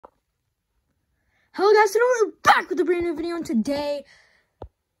Hello guys, today we're back with a brand new video, and today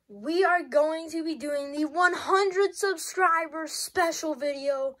we are going to be doing the 100 subscribers special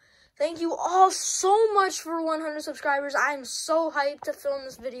video. Thank you all so much for 100 subscribers. I am so hyped to film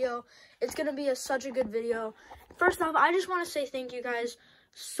this video. It's going to be such a good video. First off, I just want to say thank you guys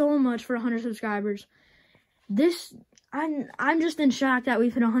so much for 100 subscribers. I'm just in shock that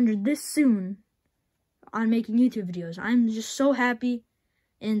we've hit 100 this soon on making YouTube videos. I'm just so happy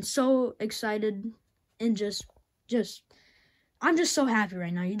and so excited. And I'm just so happy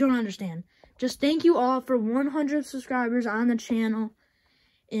right now. You don't understand. Just thank you all for 100 subscribers on the channel.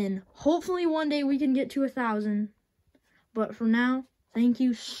 And hopefully one day we can get to 1,000. But for now, thank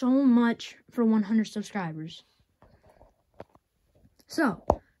you so much for 100 subscribers. So,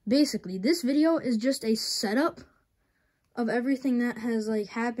 basically, this video is just a setup of everything that has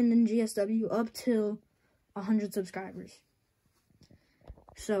happened in GSW up till 100 subscribers.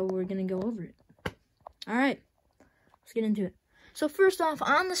 So, we're going to go over it. Alright, let's get into it. So first off,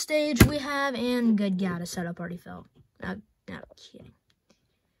 on the stage we have, and good God, a setup already fell. Not kidding.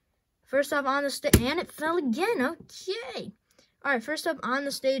 First off on the stage, and it fell again, okay. Alright, first up on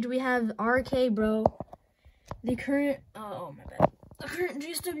the stage we have RK Bro, the current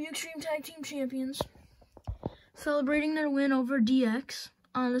GSW Extreme Tag Team Champions, celebrating their win over DX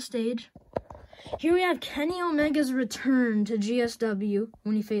on the stage. Here we have Kenny Omega's return to GSW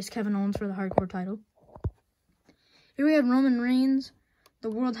when he faced Kevin Owens for the Hardcore title. Here we have Roman Reigns, the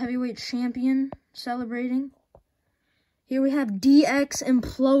World Heavyweight Champion, celebrating. Here we have DX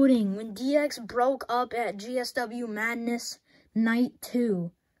imploding when DX broke up at GSW Madness Night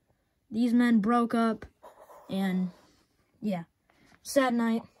 2. These men broke up, and yeah, sad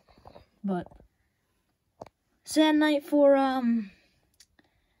night, but sad night for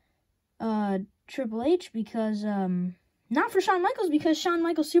Triple H, because not for Shawn Michaels, because Shawn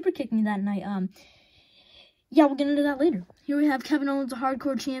Michaels super kicked me that night. Yeah, we'll get into that later. Here we have Kevin Owens, the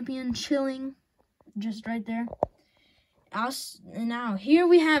Hardcore Champion, chilling just right there. Now, here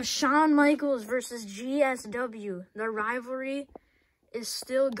we have Shawn Michaels versus GSW. The rivalry is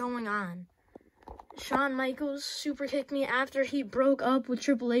still going on. Shawn Michaels super kicked me after he broke up with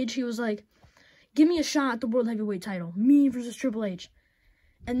Triple H. He was like, give me a shot at the World Heavyweight title. Me versus Triple H.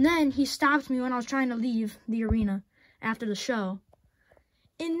 And then he stopped me when I was trying to leave the arena after the show.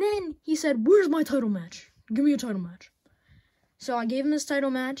 And then he said, where's my title match? Give me a title match. So I gave him his title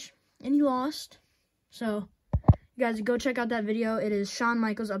match, and he lost. So you guys go check out that video. It is Shawn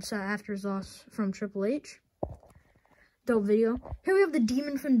Michaels upset after his loss from Triple H. Dope video. Here we have the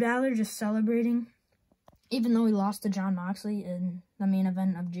Demon Finn Balor just celebrating. Even though he lost to Jon Moxley in the main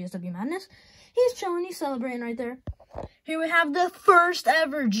event of GSW Madness, he's chilling. He's celebrating right there. Here we have the first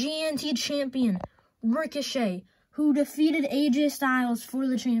ever GNT champion, Ricochet, who defeated AJ Styles for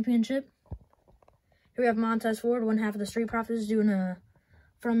the championship. Here we have Montez Ford, one half of the Street Profits, doing a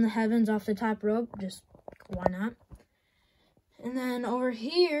from the heavens off the top rope. Just, why not? And then over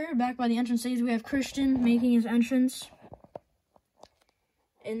here, back by the entrance stage, we have Christian making his entrance.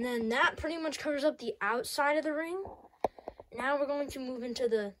 And then that pretty much covers up the outside of the ring. Now we're going to move into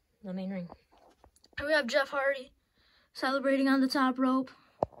the main ring. Here we have Jeff Hardy celebrating on the top rope.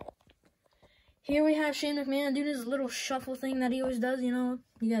 Here we have Shane McMahon doing his little shuffle thing that he always does, you know.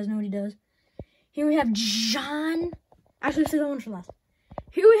 You guys know what he does. Here we have John. Actually, say that one for last.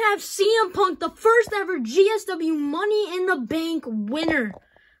 Here we have CM Punk, the first ever GSW Money in the Bank winner.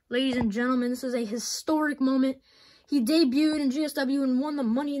 Ladies and gentlemen, this is a historic moment. He debuted in GSW and won the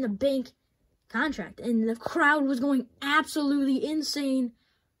Money in the Bank contract. And the crowd was going absolutely insane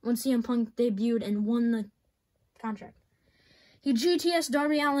when CM Punk debuted and won the contract. He GTS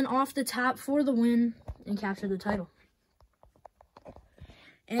Darby Allin off the top for the win and captured the title.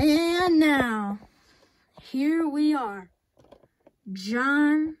 And now, here we are,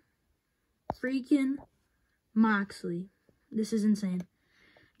 Jon freaking Moxley. This is insane.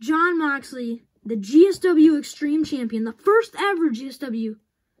 Jon Moxley, the GSW Extreme Champion, the first ever GSW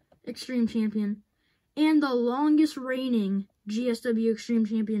Extreme Champion, and the longest reigning GSW Extreme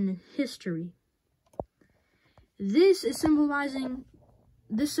Champion in history. This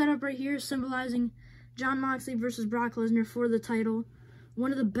setup right here is symbolizing Jon Moxley versus Brock Lesnar for the title.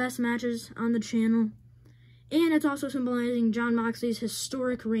 One of the best matches on the channel. And it's also symbolizing Jon Moxley's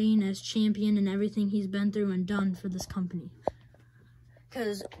historic reign as champion and everything he's been through and done for this company.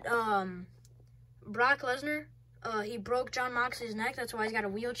 Because Brock Lesnar, he broke Jon Moxley's neck. That's why he's got a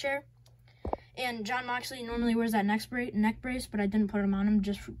wheelchair. And Jon Moxley normally wears that neck brace, but I didn't put him on him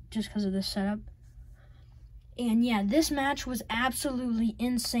just because of this setup. And yeah, this match was absolutely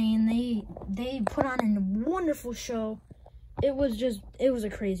insane. They put on a wonderful show. It was a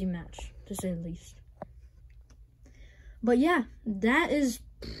crazy match, to say the least. But yeah, that is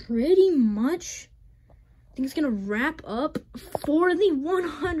pretty much, I think it's gonna wrap up for the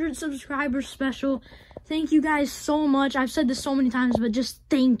 100 subscriber special. Thank you guys so much. I've said this so many times, but just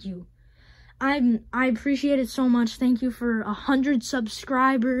thank you. I appreciate it so much. Thank you for 100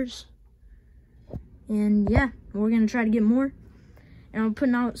 subscribers. And yeah, we're gonna try to get more. And I'm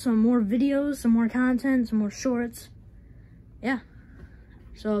putting out some more videos, some more content, some more shorts. Yeah.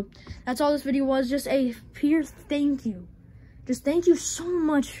 So that's all this video was. Just a pure thank you. Just thank you so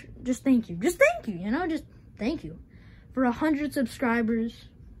much. Just thank you. Just thank you, you know? Just thank you for 100 subscribers.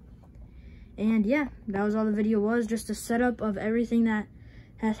 And yeah, that was all the video was. Just a setup of everything that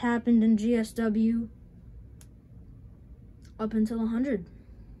has happened in GSW up until 100.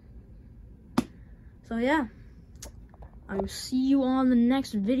 So yeah, I will see you on the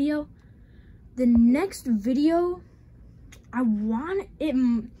next video. The next video,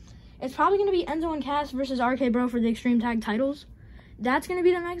 it's probably going to be Enzo and Cass versus RK Bro for the Extreme Tag titles. That's going to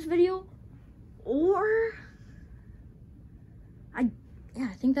be the next video. Or, I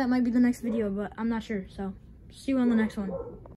think that might be the next video, but I'm not sure. So, see you on the next one.